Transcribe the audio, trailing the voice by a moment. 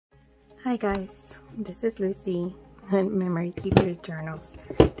Hi guys, this is Lucy at Memory Keeper Journals.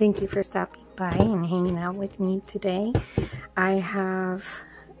 Thank you for stopping by and hanging out with me today. I have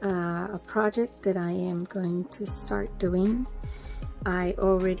a project that I am going to start doing. I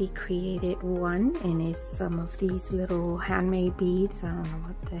already created one, and it's some of these little handmade beads. I don't know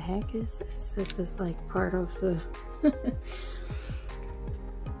what the heck is this. This is like part of the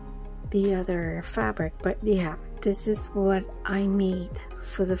the other fabric, but yeah, this is what I made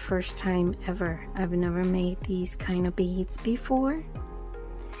for the first time ever. I've never made these kind of beads before,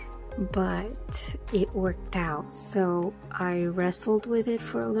 but it worked out. So I wrestled with it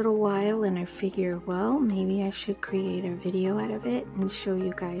for a little while, and I figured, well, maybe I should create a video out of it and show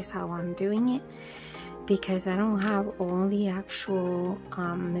you guys how I'm doing it, because I don't have all the actual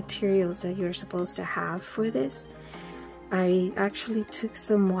materials that you're supposed to have for this. I actually took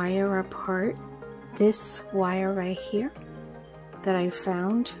some wire apart. This wire right here that I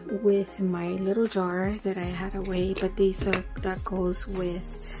found with my little jar that I had away, but these are, that goes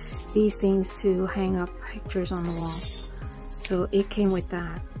with these things to hang up pictures on the wall, so it came with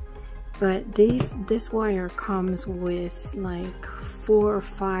that. But this wire comes with like 4 or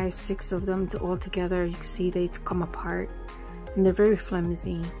 5, 6 of them all together. You can see they come apart and they're very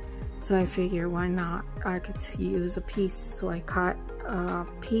flimsy, so I figured why not, I could use a piece. So I cut a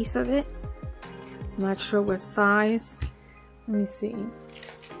piece of it. I'm not sure what size. Let me see.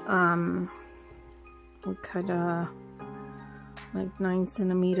 We cut like 9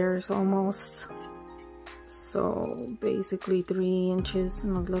 centimeters almost. So basically 3 inches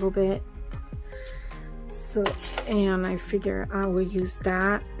and a little bit. So, and I figure I would use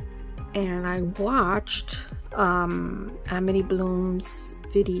that. And I watched Amity Bloom's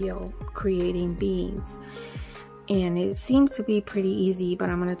video creating beads, and it seems to be pretty easy, but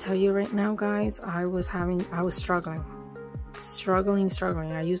I'm gonna tell you right now, guys, I was struggling.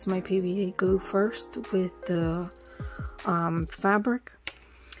 I used my PVA glue first with the fabric,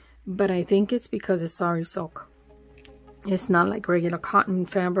 but I think it's because it's sari silk. It's not like regular cotton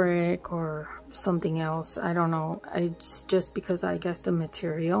fabric or something else. I don't know. It's just because I guess the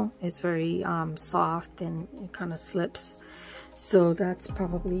material is very soft and it kind of slips. So that's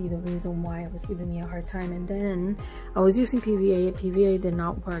probably the reason why it was giving me a hard time. And then I was using PVA. PVA did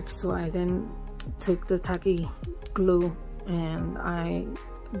not work, so I then took the tacky glue, and I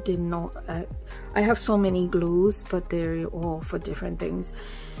didn't know. I have so many glues, but they're all for different things,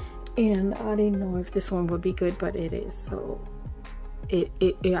 and I didn't know if this one would be good, but it is. So it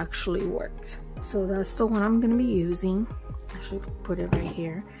actually worked. So that's the one I'm gonna be using. I should put it right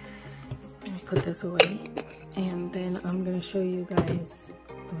here and put this away, and then I'm gonna show you guys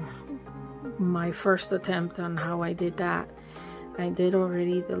my first attempt on how I did that. I did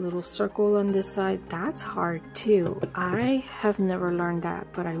already the little circle on this side. That's hard too. I have never learned that,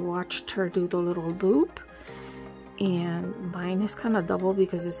 but I watched her do the little loop, and mine is kind of double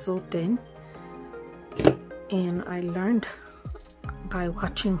because it's so thin, and I learned by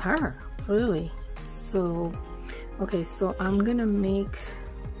watching her, really. So okay, so I'm gonna make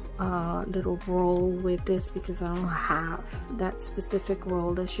a little roll with this because I don't have that specific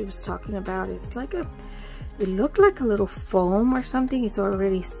roll that she was talking about. It's like it looked like a little foam or something. It's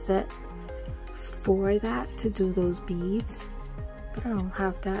already set for that to do those beads, but I don't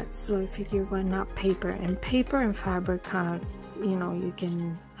have that, so I figured why not paper. And paper and fabric kind of, you know, you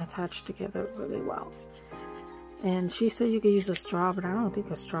can attach together really well. And she said you could use a straw, but I don't think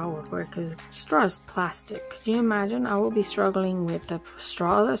a straw would work because straw is plastic. Can you imagine? I will be struggling with the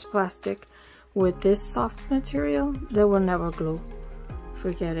straw that's plastic with this soft material that will never glue.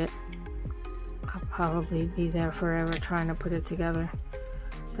 Forget it. I'll probably be there forever trying to put it together.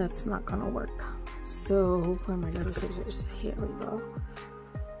 That's not gonna work. So where are my little scissors? Here we go.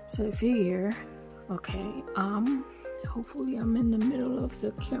 So I figure, okay, hopefully I'm in the middle of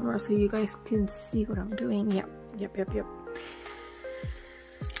the camera so you guys can see what I'm doing. Yep.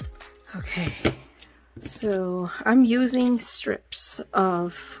 Okay, so I'm using strips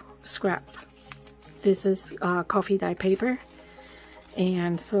of scrap. This is coffee dye paper,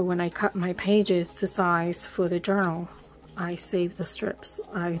 and so when I cut my pages to size for the journal, I save the strips.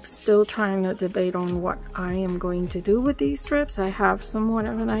 I'm still trying to debate on what I am going to do with these strips. I have somewhat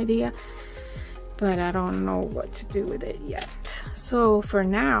of an idea, but I don't know what to do with it yet. So for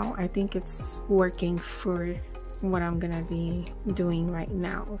now, I think it's working for what I'm gonna be doing right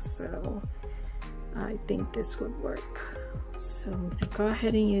now. So I think this would work. So I'm gonna go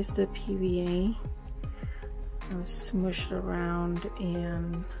ahead and use the PVA. I'll smush it around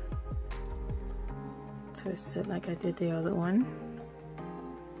and twist it like I did the other one.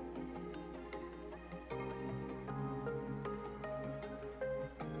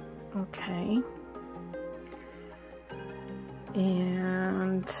 Okay.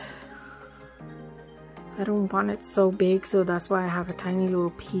 And I don't want it so big, so that's why I have a tiny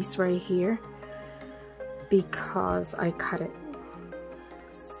little piece right here, because I cut it.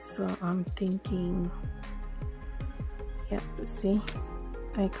 So I'm thinking, yep, see,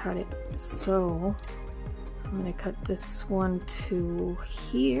 I cut it. So I'm gonna cut this one to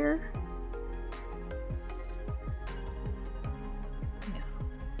here.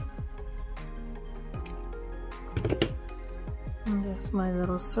 And there's my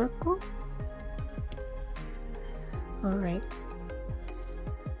little circle. All right.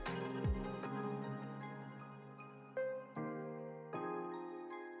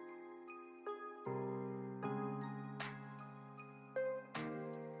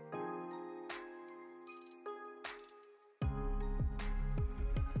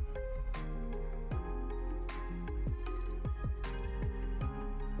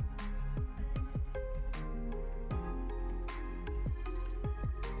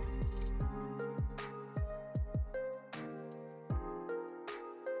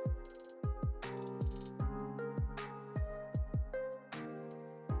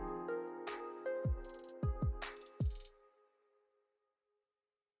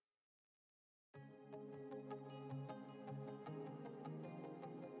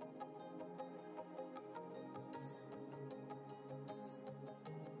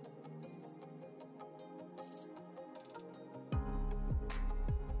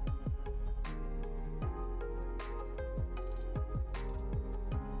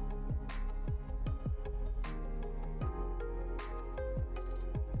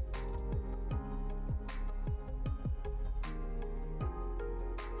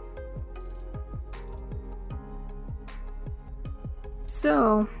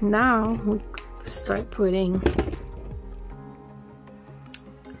 So now we start putting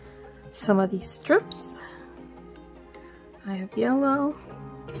some of these strips. I have yellow,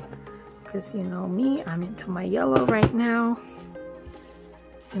 because you know me, I'm into my yellow right now.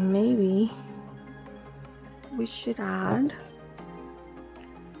 And maybe we should add,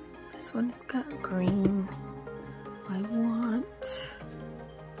 this one has got green. I want,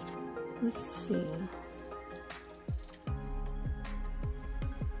 let's see.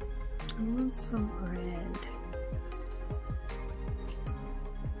 I want some red.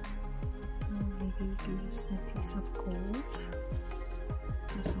 Or maybe we can use a piece of gold.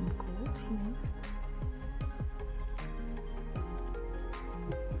 There's some gold here.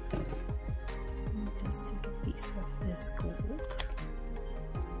 Just take a piece of this gold.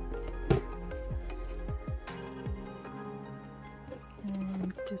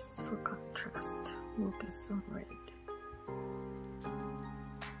 And just for contrast, we'll get some red.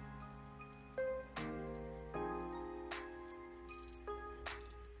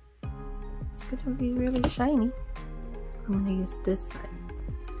 It's gonna be really shiny. I'm gonna use this side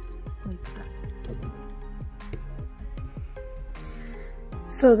like that.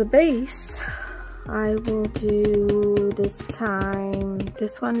 So the base, I will do this time,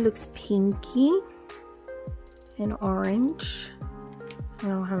 this one looks pinky and orange. I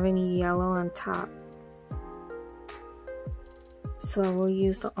don't have any yellow on top, so we'll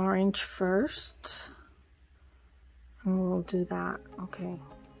use the orange first and we'll do that. Okay.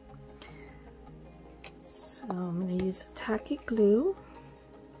 So I'm going to use a tacky glue.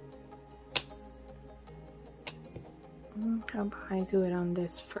 How about I do it on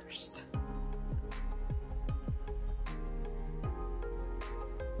this first?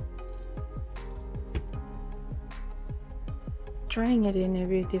 Trying it in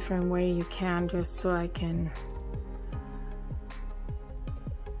every different way you can, just so I can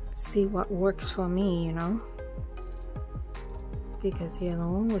see what works for me, you know, because the other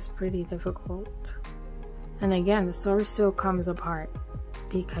one was pretty difficult. And again, the Sari silk comes apart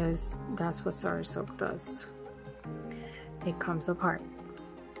because that's what Sari silk does. It comes apart.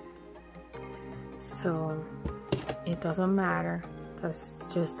 So it doesn't matter.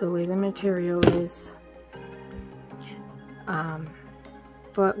 That's just the way the material is.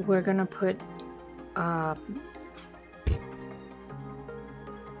 But we're gonna put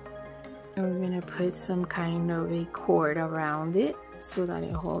some kind of a cord around it so that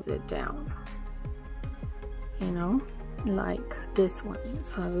it holds it down. You know, like this one.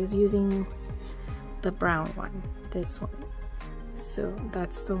 So I was using the brown one, this one. So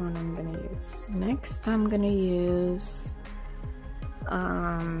that's the one I'm gonna use. Next, I'm gonna use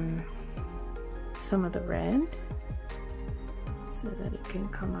some of the red so that it can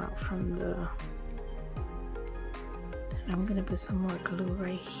come out from the. And I'm gonna put some more glue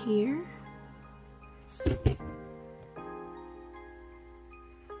right here.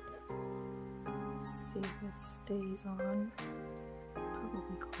 see if it stays on. Probably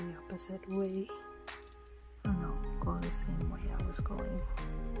go the opposite way. Oh no, go the same way I was going.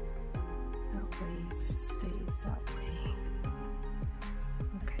 That way stays that way.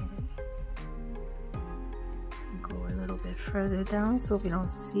 Okay. Go a little bit further down so we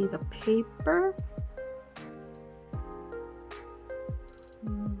don't see the paper.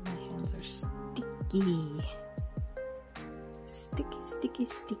 My hands are sticky. Sticky,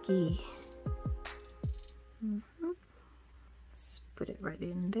 sticky. Let's put it right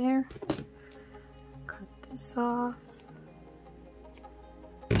in there. Cut this off.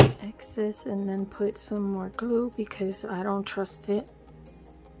 Excess, and then put some more glue because I don't trust it.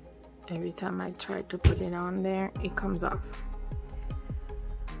 Every time I try to put it on there, it comes off.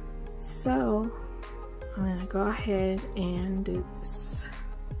 So I'm gonna go ahead and do this.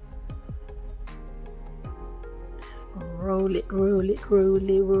 Roll it, roll it, roll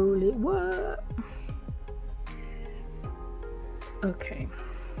it, roll it. What? Okay.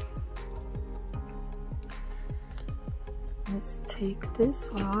 Let's take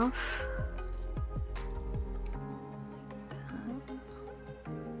this off. Like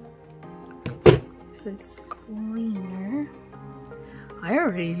that. So it's cleaner. I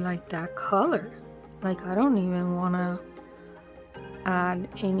already like that color. Like, I don't even want to add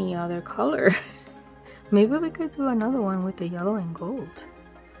any other color. Maybe we could do another one with the yellow and gold.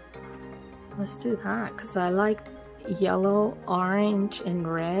 Let's do that because I like yellow, orange, and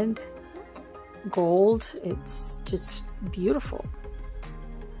red. Gold, it's just beautiful.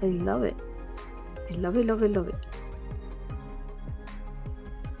 I love it. I love it, love it, love it.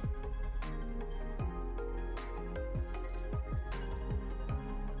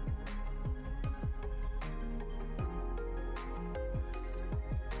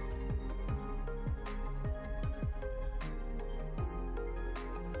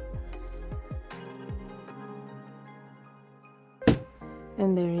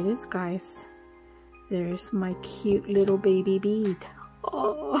 And there it is, guys. There's my cute little baby bead.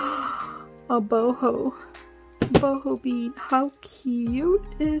 Oh, a boho bead. How cute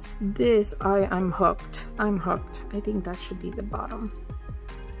is this? I'm hooked. I'm hooked. I think that should be the bottom.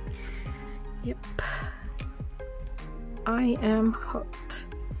 Yep. I am hooked.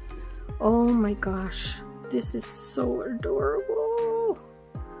 Oh my gosh. This is so adorable.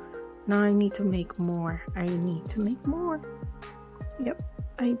 Now I need to make more. I need to make more. Yep,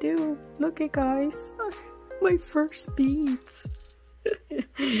 I do. Look at, guys, my first beads.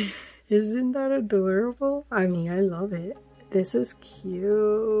 Isn't that adorable? I mean, I love it. This is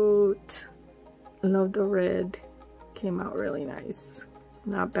cute. Love the red. Came out really nice.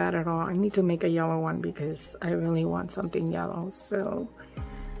 Not bad at all. I need to make a yellow one because I really want something yellow. So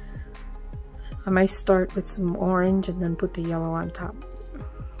I might start with some orange and then put the yellow on top.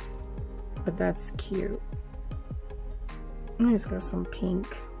 But that's cute. It's got some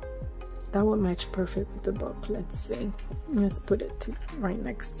pink. That would match perfect with the book. Let's see. Let's put it right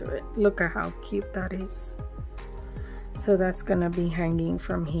next to it. Look at how cute that is. So that's gonna be hanging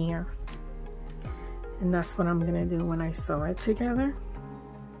from here. And that's what I'm gonna do when I sew it together.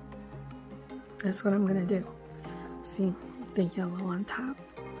 That's what I'm gonna do. See, the yellow on top.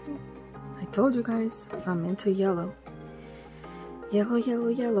 I told you guys, I'm into yellow. Yellow, yellow,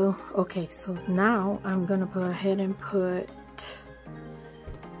 yellow. Okay, so now I'm gonna go ahead and put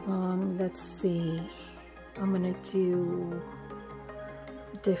let's see, I'm gonna do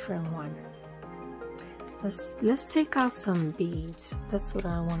a different one. Let's take out some beads. That's what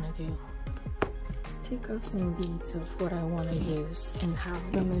I want to do. Let's take out some beads of what I want to use and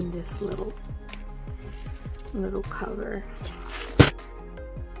have them in this little cover.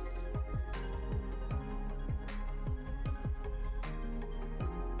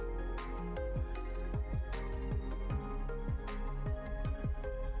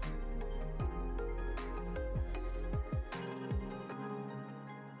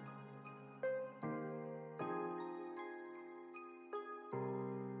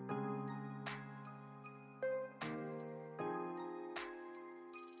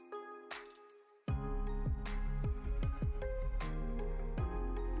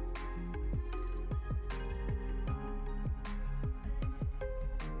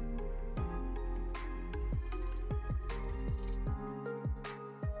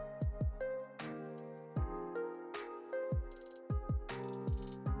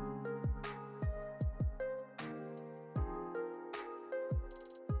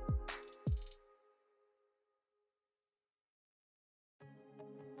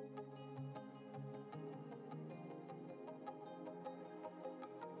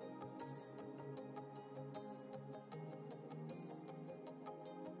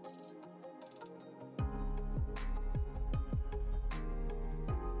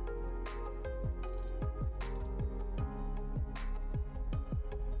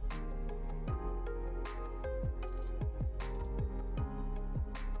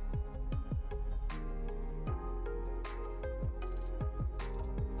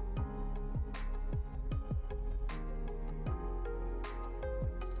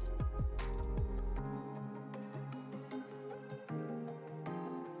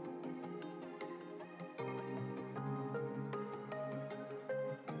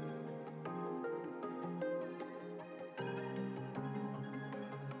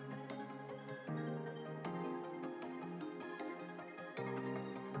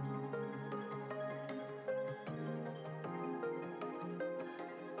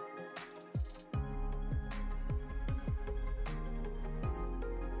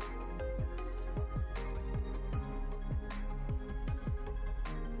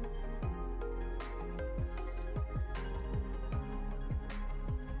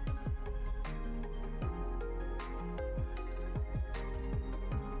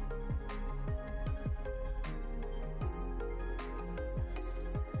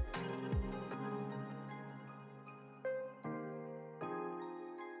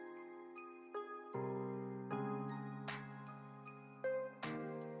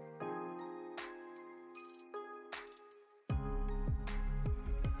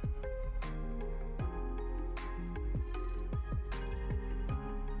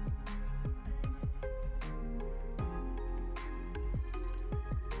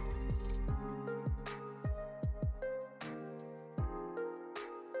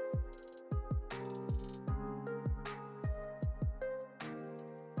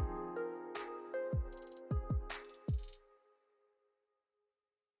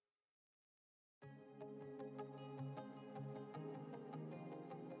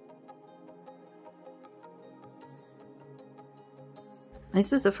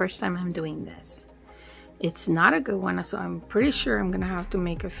 This is the first time I'm doing this. It's not a good one, so I'm pretty sure I'm gonna have to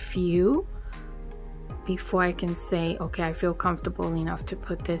make a few before I can say, okay, I feel comfortable enough to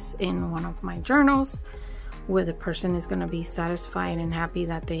put this in one of my journals where the person is gonna be satisfied and happy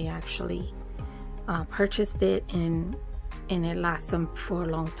that they actually purchased it and it lasts them for a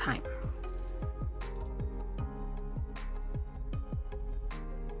long time.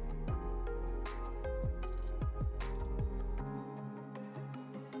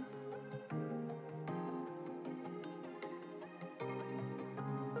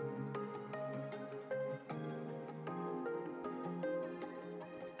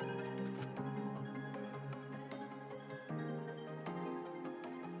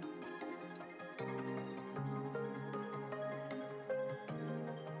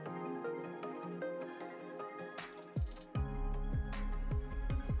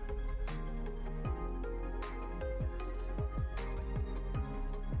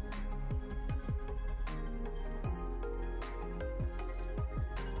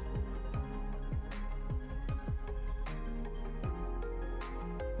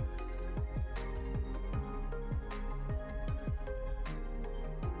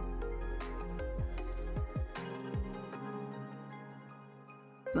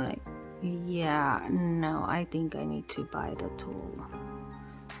 Like, yeah, no, I think I need to buy the tool.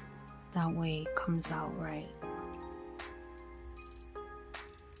 That way it comes out right.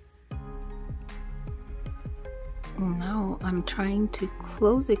 No, I'm trying to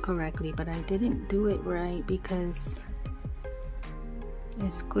close it correctly, but I didn't do it right because I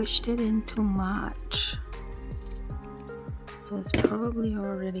squished it in too much. So it's probably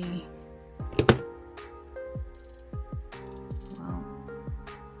already, well,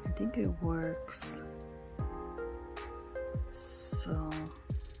 I think it works. So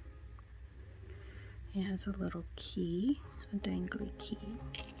it has a little key, a dangly key.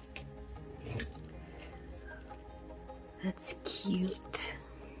 That's cute.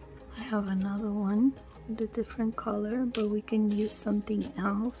 I have another one with a different color, but we can use something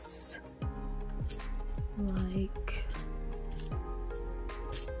else. Like,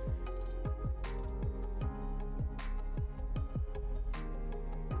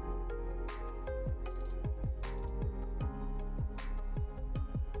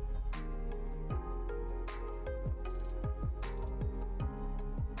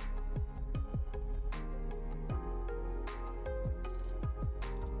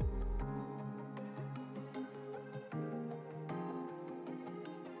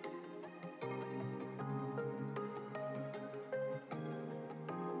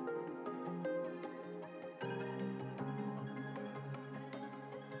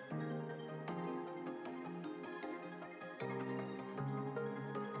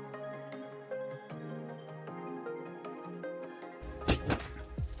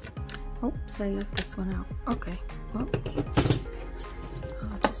 oops, I left this one out. Okay, well,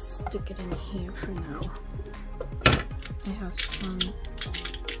 I'll just stick it in here for now. I have some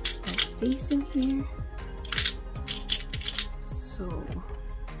like these in here. So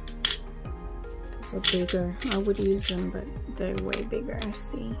those are bigger. I would use them, but they're way bigger,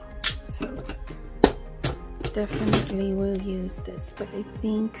 see? So definitely will use this, but I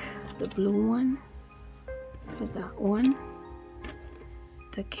think the blue one for that one,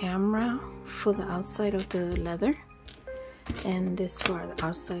 the camera for the outside of the leather, and this for the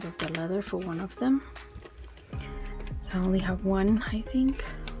outside of the leather for one of them. So I only have one, I think,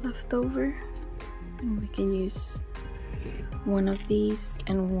 left over, and we can use one of these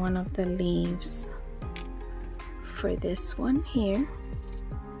and one of the leaves for this one here,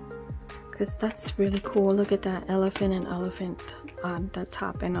 because that's really cool. Look at that elephant and elephant on the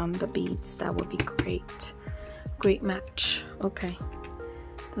top and on the beads. That would be great. Great match. Okay,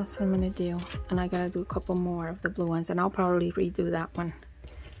 that's what I'm gonna do, and I gotta do a couple more of the blue ones, and I'll probably redo that one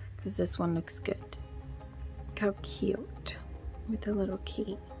because this one looks good. Look how cute with the little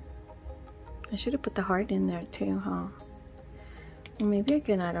key. I should have put the heart in there too, huh? Well, maybe I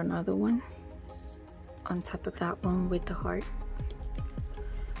can add another one on top of that one with the heart.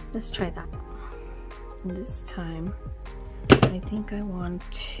 Let's try that. And this time I think I want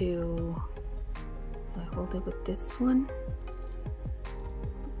to hold it with this one,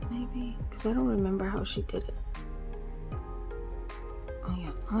 maybe, because I don't remember how she did it. Oh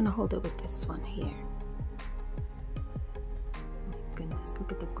yeah, I'm gonna hold it with this one here. Oh my goodness,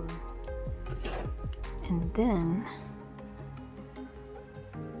 look at the glue. And then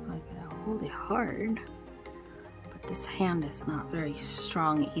I gotta hold it hard, but this hand is not very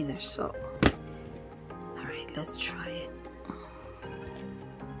strong either, so all right, let's try it.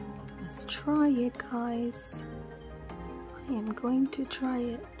 Let's try it, guys. I am going to try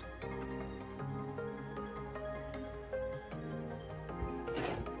it.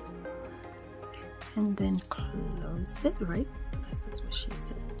 And then close it, right? This is what she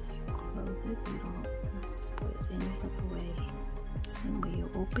said. You close it, you don't put it any other way. Same way you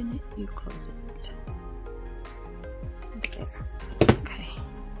open it, you close it. There. Okay.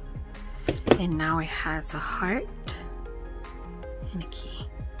 And now it has a heart and a key.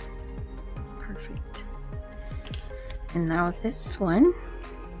 Perfect. And now this one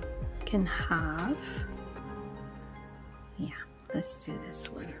can have, yeah, let's do this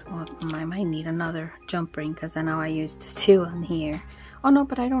one. Well, I might need another jump ring because I know I used the 2 on here. Oh no,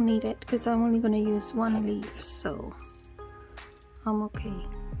 but I don't need it because I'm only going to use 1 leaf, so I'm okay.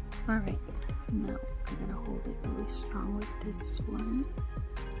 Alright, now I'm going to hold it really strong with this one.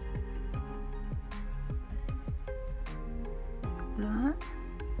 Like that.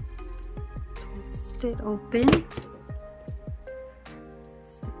 Twist it open.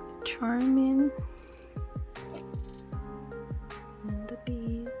 Stick the charm in. And the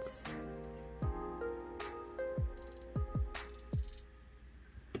beads.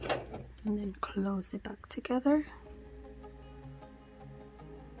 And then close it back together.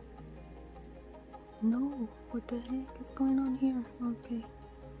 No, what the heck is going on here? Okay,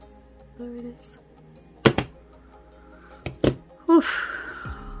 there it is. Oof.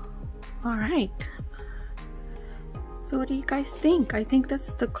 All right. So what do you guys think? I think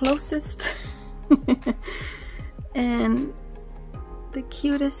that's the closest and the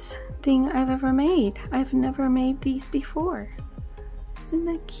cutest thing I've ever made. I've never made these before. Isn't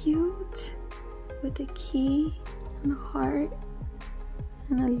that cute? With a key and a heart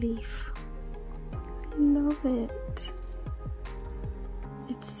and a leaf. I love it.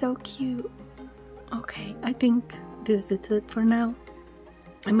 It's so cute. Okay, I think this is it for now.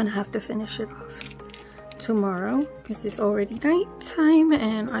 I'm gonna have to finish it off tomorrow because it's already nighttime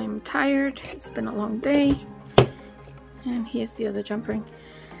and I'm tired. It's been a long day. And here's the other jump ring.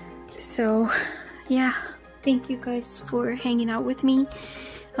 So yeah, thank you guys for hanging out with me.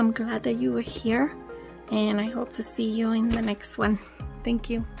 I'm glad that you were here and I hope to see you in the next one. Thank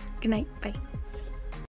you. Good night. Bye.